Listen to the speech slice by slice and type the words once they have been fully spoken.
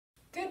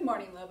Good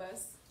morning,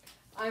 Lobos.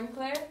 I'm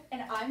Claire.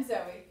 And I'm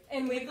Zoe.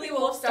 And Weekly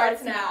Wolf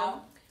starts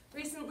now.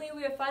 Recently,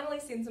 we have finally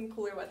seen some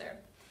cooler weather.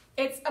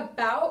 It's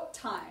about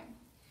time.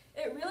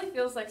 It really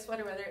feels like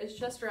sweater weather is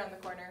just around the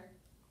corner.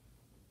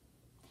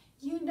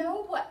 You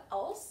know what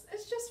else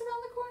is just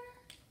around the corner?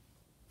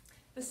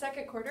 The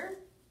second quarter.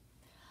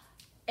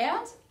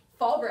 And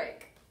fall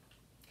break.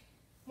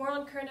 More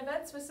on current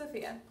events with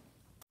Sophia.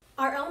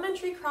 Our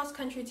elementary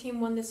cross-country team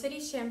won the city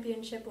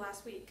championship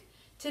last week.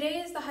 Today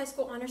is the high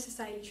school honor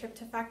society trip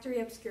to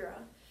Factory Obscura.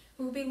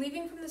 We will be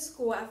leaving from the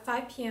school at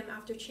 5 p.m.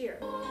 after cheer.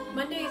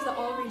 Monday is the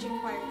all-region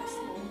choir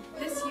festival.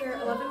 This year,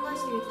 11 more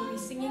students will be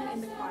singing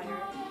in the choir.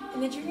 In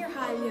the junior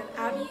high, we have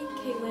Abby,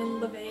 Caitlin,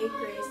 LaVey,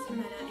 Grace,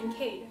 Jimena, and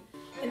Cade.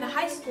 In the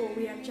high school,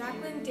 we have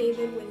Jacqueline,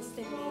 David,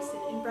 Winston,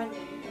 Mason, and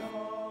Brendan.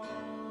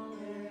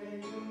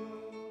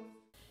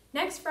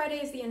 Next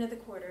Friday is the end of the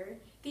quarter.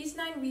 These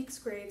 9 weeks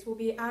grades will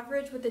be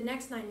averaged with the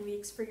next 9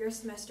 weeks for your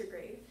semester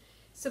grade.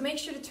 So make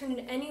sure to turn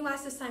in any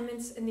last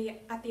assignments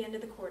at the end of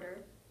the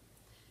quarter.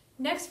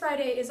 Next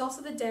Friday is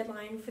also the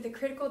deadline for the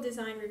critical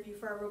design review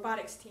for our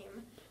robotics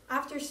team.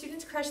 After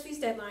students crush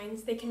these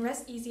deadlines, they can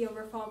rest easy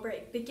over fall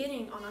break,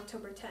 beginning on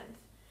October 10th.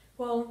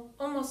 Well,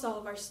 almost all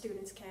of our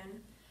students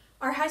can.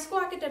 Our high school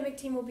academic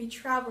team will be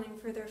traveling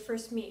for their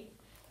first meet.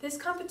 This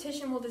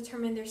competition will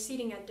determine their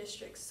seating at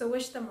districts, so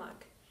wish them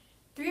luck.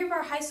 3 of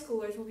our high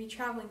schoolers will be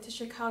traveling to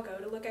Chicago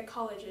to look at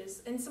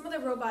colleges, and some of the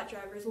robot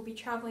drivers will be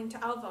traveling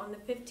to Alva on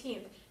the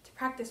 15th to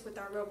practice with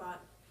our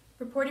robot.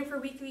 Reporting for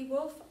Weekly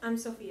Wolf, I'm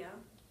Sophia.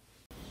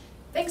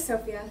 Thanks,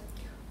 Sophia.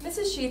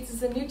 Mrs. Sheets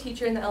is a new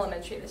teacher in the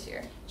elementary this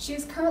year. She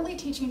is currently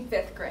teaching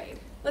 5th grade.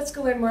 Let's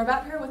go learn more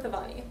about her with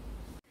Avani.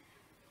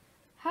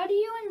 How do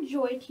you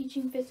enjoy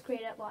teaching 5th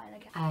grade at Lion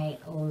Academy?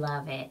 I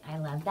love it. I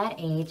love that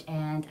age,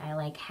 and I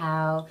like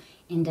how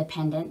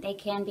independent they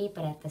can be,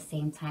 but at the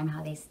same time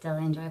how they still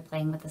enjoy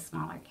playing with the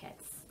smaller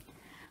kids.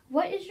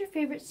 What is your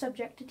favorite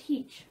subject to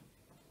teach?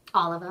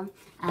 All of them.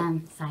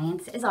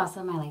 Science is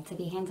awesome. I like to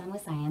be hands-on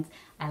with science.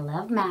 I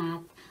love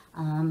math,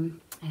 and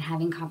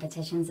having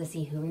competitions to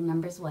see who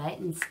remembers what,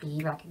 and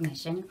speed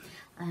recognition.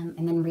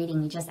 And then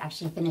reading. We just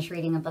actually finished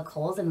reading a book,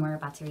 Holes, and we're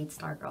about to read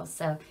Stargirls,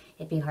 so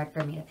it'd be hard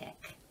for me to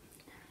pick.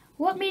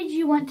 What made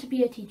you want to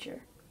be a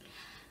teacher?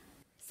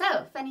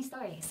 So, funny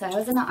story. So I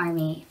was in the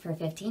Army for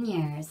 15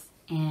 years,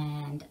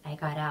 and I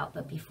got out,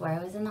 but before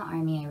I was in the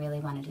Army, I really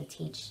wanted to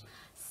teach.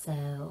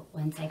 So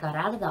once I got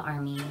out of the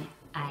Army,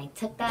 I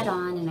took that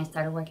on, and I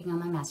started working on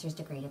my master's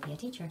degree to be a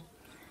teacher.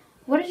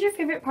 What is your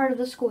favorite part of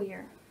the school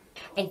year?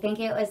 I think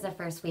it was the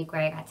first week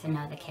where I got to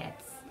know the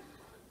kids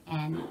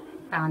and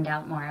found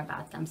out more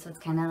about them. So it's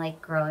kind of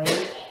like growing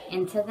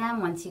into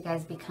them. Once you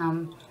guys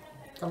become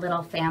a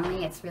little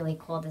family, it's really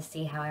cool to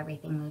see how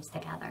everything moves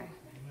together.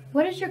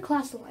 What is your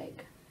class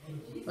like?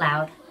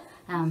 Loud.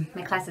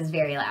 My class is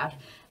very loud,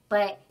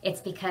 but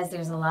it's because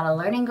there's a lot of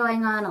learning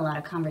going on, a lot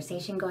of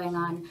conversation going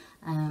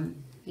on.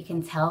 You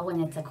can tell when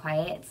it's a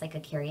quiet, it's like a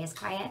curious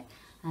quiet,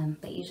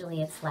 but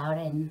usually it's loud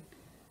and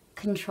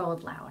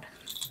controlled loud.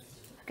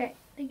 Okay,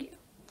 thank you.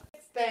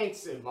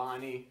 Thanks,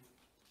 Ivani.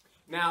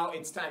 Now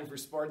it's time for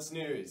sports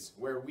news,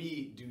 where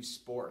we do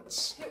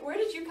sports. Hey, where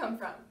did you come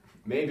from?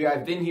 Maybe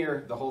I've been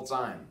here the whole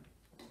time.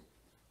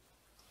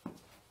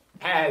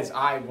 As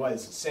I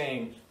was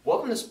saying,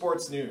 welcome to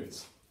sports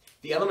news.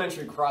 The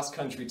elementary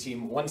cross-country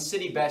team won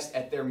city best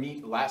at their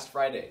meet last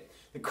Friday.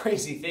 The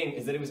crazy thing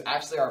is that it was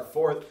actually our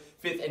 4th,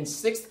 5th, and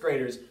 6th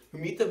graders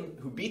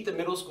who beat the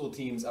middle school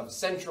teams of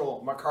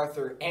Central,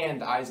 MacArthur,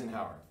 and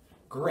Eisenhower.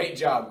 Great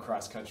job,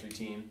 cross-country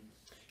team.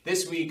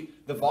 This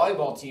week, the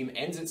volleyball team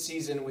ends its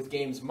season with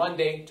games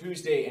Monday,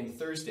 Tuesday, and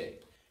Thursday.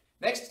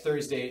 Next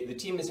Thursday, the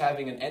team is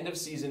having an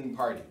end-of-season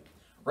party.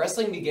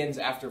 Wrestling begins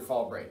after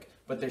fall break,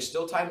 but there's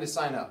still time to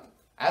sign up.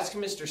 Ask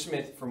Mr.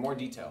 Smith for more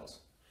details.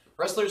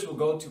 Wrestlers will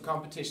go to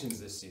competitions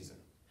this season.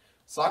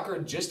 Soccer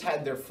just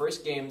had their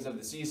first games of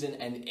the season,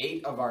 and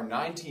 8 of our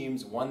 9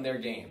 teams won their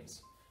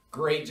games.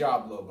 Great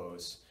job,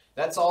 Lobos.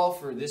 That's all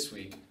for this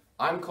week.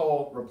 I'm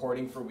Cole,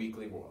 reporting for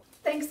Weekly Wolf.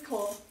 Thanks,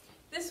 Cole.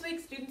 This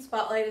week's Student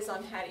Spotlight is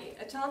on Hattie,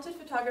 a talented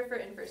photographer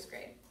in 1st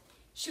grade.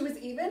 She was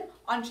even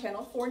on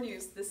Channel 4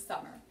 News this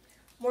summer.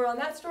 More on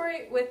that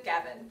story with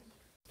Gavin.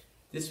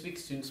 This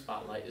week's Student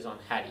Spotlight is on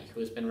Hattie,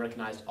 who has been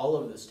recognized all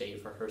over the state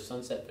for her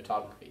sunset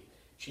photography.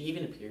 She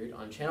even appeared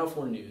on Channel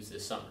 4 News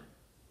this summer.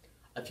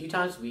 A few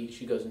times a week,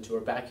 she goes into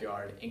her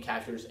backyard and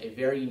captures a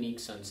very unique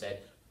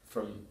sunset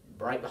from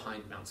right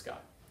behind Mount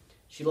Scott.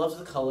 She loves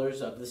the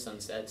colors of the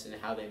sunsets and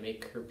how they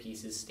make her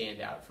pieces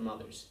stand out from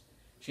others.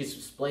 She's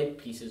displayed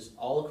pieces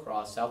all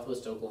across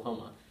southwest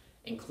Oklahoma,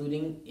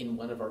 including in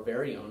one of our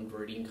very own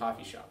Viridian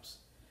coffee shops.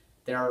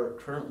 They are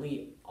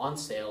currently on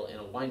sale in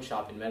a wine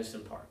shop in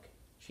Medicine Park.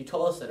 She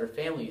told us that her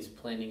family is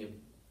planning a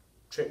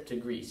trip to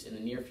Greece in the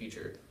near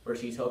future, where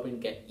she's hoping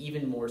to get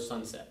even more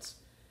sunsets.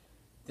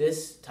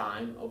 This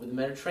time over the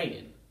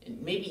Mediterranean, and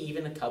maybe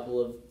even a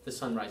couple of the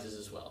sunrises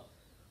as well.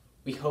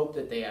 We hope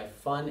that they have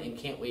fun and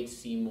can't wait to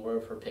see more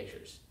of her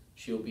pictures.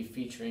 She will be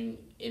featuring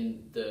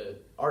in the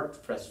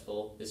art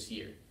festival this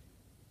year.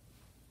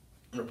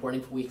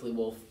 Reporting for Weekly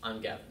Wolf,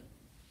 I'm Gavin.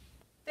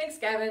 Thanks,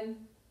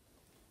 Gavin.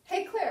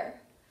 Hey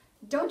Claire,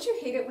 don't you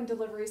hate it when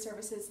delivery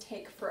services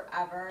take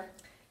forever?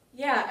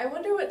 Yeah, I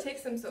wonder what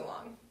takes them so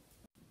long.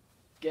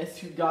 Guess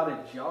who got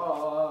a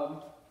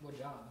job? What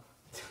job?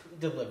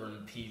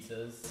 Delivering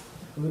pizzas.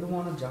 Who would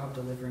want a job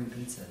delivering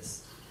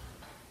pizzas?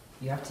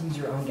 You have to use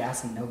your own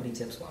gas and nobody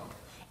tips well.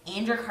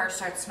 And your car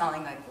starts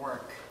smelling like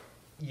work.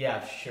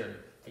 Yeah, sure.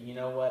 But you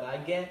know what? I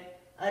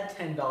get a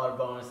 $10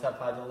 bonus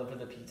if I deliver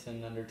the pizza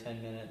in under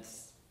 10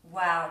 minutes.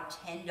 Wow,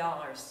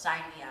 $10.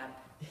 Sign me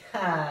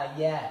up.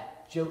 Yeah.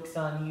 Joke's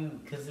on you,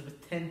 because it was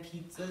 10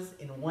 pizzas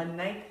in one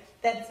night.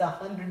 That's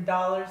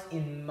 $100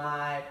 in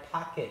my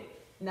pocket,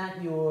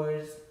 not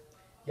yours.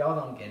 Y'all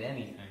don't get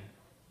anything.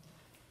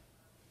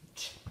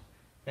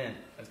 Man,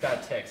 I've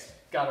got a text.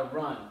 Gotta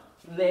run.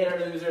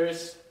 Later,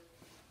 losers.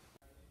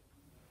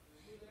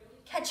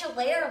 Catch you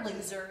later,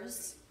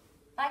 losers.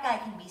 That guy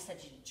can be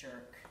such a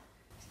jerk.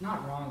 It's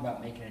not wrong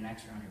about making an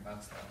extra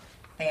 $100 though.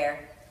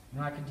 Fair. You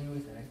know what I could do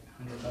with it?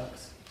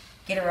 $100.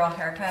 Get a real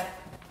haircut.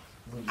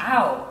 Leave.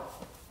 Ow!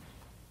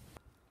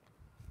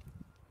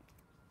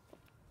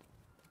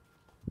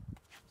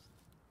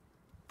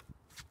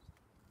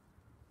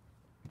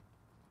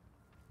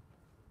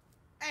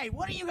 Hey,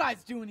 what are you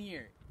guys doing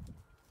here?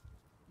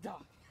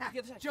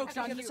 Joke's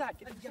on you. Go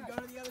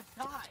to the other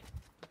side.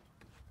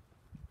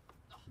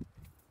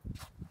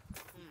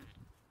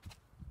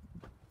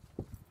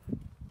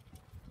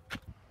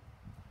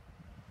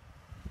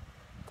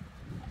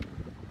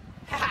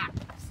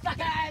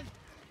 Stuckhead!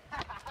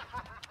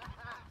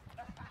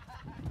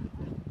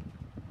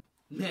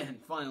 Man,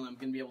 finally I'm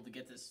gonna be able to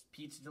get this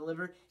pizza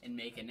delivered and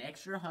make an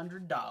extra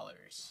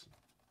 $100.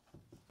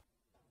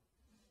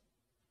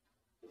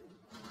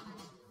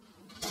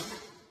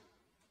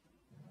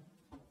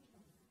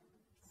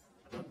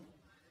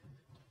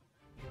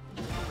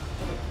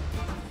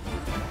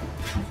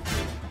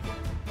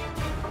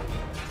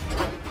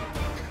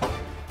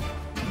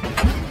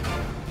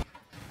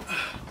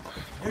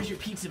 Here's your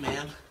pizza,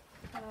 ma'am.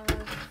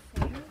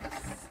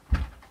 Thanks.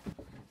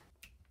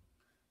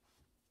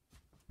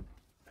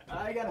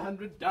 I got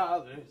 $100.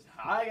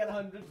 I got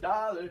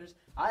 $100.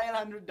 I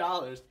got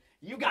 $100.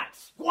 You got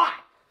squat.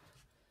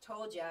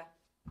 Told ya.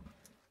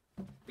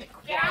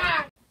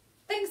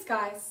 Thanks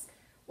guys.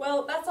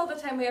 Well, that's all the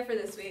time we have for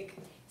this week.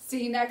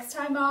 See you next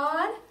time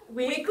on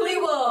Weekly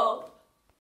Wool!